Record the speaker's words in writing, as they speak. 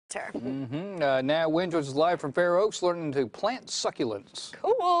winter. Now Wynn joins us live from Fair Oaks, learning to plant succulents.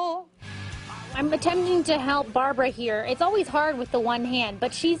 Cool. I'm attempting to help Barbara here. It's always hard with the one hand,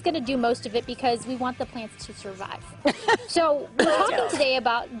 but she's going to do most of it because we want the plants to survive. So we're talking today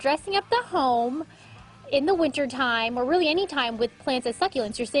about dressing up the home in the winter time, or really any time, with plants as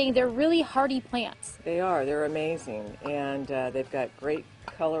succulents. You're saying they're really hardy plants. They are. They're amazing, and they've got great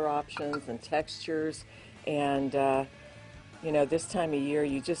color options and textures, and you know, this time of year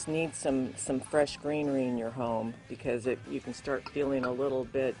you just need some fresh greenery in your home because you can start feeling a little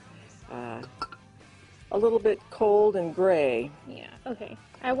bit cold and gray. Yeah, okay.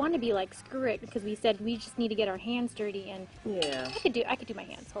 I want to be like, screw it, because we said we just need to get our hands dirty, and yeah, I could do my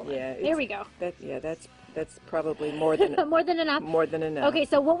hands. Hold on. Yeah, there we go. That's probably more than more than enough. More than enough. Okay,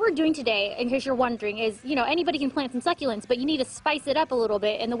 so what we're doing today, in case you're wondering, is, you know, anybody can plant some succulents, but you need to spice it up a little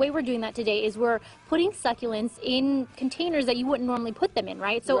bit. And the way we're doing that today is we're putting succulents in containers that you wouldn't normally put them in,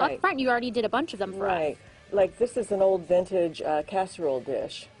 right? So up front, you already did a bunch of them for us. Right. Like this is an old vintage casserole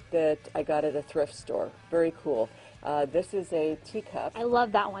dish that I got at a thrift store. Very cool. This is a teacup. I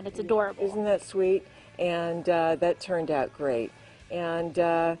love that one. It's adorable. Isn't that sweet? And that turned out great. And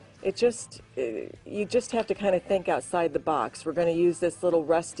you just have to kind of think outside the box. We're going to use this little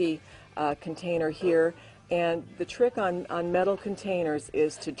rusty container here. And the trick on metal containers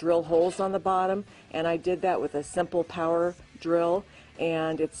is to drill holes on the bottom. And I did that with a simple power drill.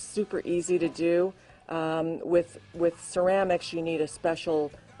 And it's super easy to do. With ceramics, you need a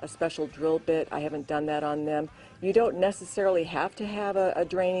special drill bit. I haven't done that on them. You don't necessarily have to have a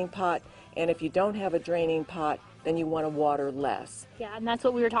draining pot, and if you don't have a draining pot, then you want to water less. Yeah, and that's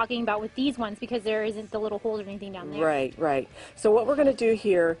what we were talking about with these ones, because there isn't the little holes or anything down there. Right, right. So what we're going to do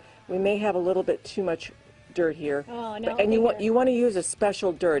here, we may have a little bit too much dirt here. Oh, no. And you want to use a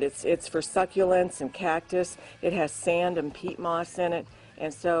special dirt. It's for succulents and cactus. It has sand and peat moss in it,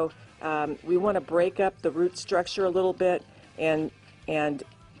 and so we want to break up the root structure a little bit and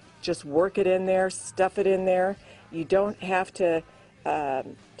just work it in there, stuff it in there. You don't have to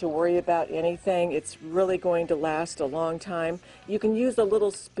worry about anything. It's really going to last a long time. You can use a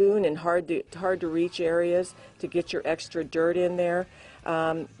little spoon in hard to reach areas to get your extra dirt in there,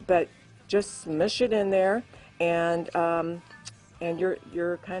 but just smush it in there, and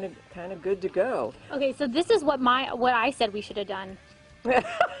you're kind of good to go. Okay, so this is what I said we should have done.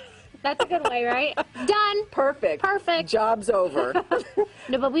 That's a good way, right? Done. Perfect. Perfect. Job's over.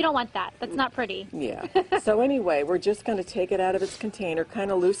 No, but we don't want that. That's not pretty. Yeah. So anyway, we're just going to take it out of its container, kind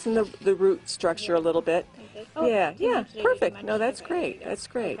of loosen the root structure a little bit. Oh, yeah, perfect. No, that's great. That's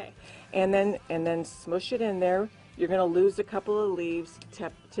great. Okay. And then smush it in there. You're going to lose a couple of leaves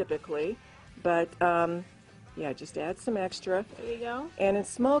typically, but yeah, just add some extra. There you go. And in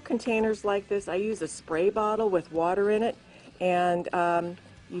small containers like this, I use a spray bottle with water in it, and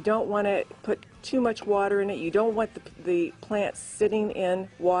you don't want to put too much water in it. You don't want the plant sitting in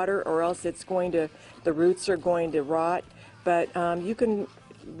water, or else the roots are going to rot. But you can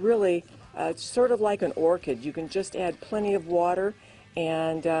really, sort of like an orchid, you can just add plenty of water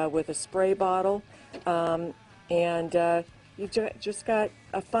and with a spray bottle, and you just got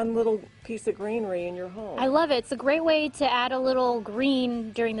a fun little piece of greenery in your home. I love it. It's a great way to add a little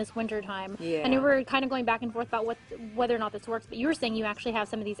green during this winter time. Yeah. I know we're kind of going back and forth about whether or not this works, but you were saying you actually have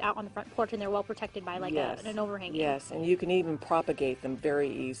some of these out on the front porch and they're well protected by like an overhang. Yes, and you can even propagate them very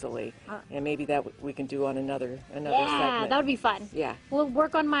easily. And maybe that we can do on another segment. Yeah, that would be fun. Yeah. We'll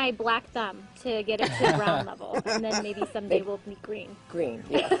work on my black thumb to get it to brown level, and then maybe someday we'll be green. Green,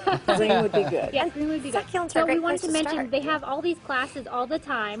 yeah. Green would be good. Yeah, green would be good. Succulents are So a great we wanted place to to mention start. they have all these classes all the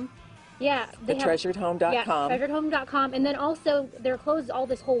time. Yeah, they have TheTreasuredHome.com. Yeah, treasuredhome.com, and then also they're closed all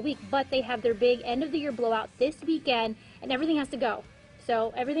this whole week, but they have their big end of the year blowout this weekend, and everything has to go.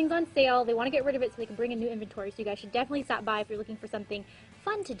 So everything's on sale. They want to get rid of it so they can bring in new inventory. So you guys should definitely stop by if you're looking for something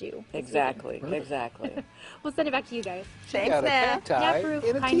fun to do. Exactly, exactly. We'll send it back to you guys. She got a Sam. cacti Proof,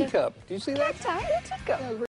 in a kind of. teacup. Do you see that? Cacti in a teacup.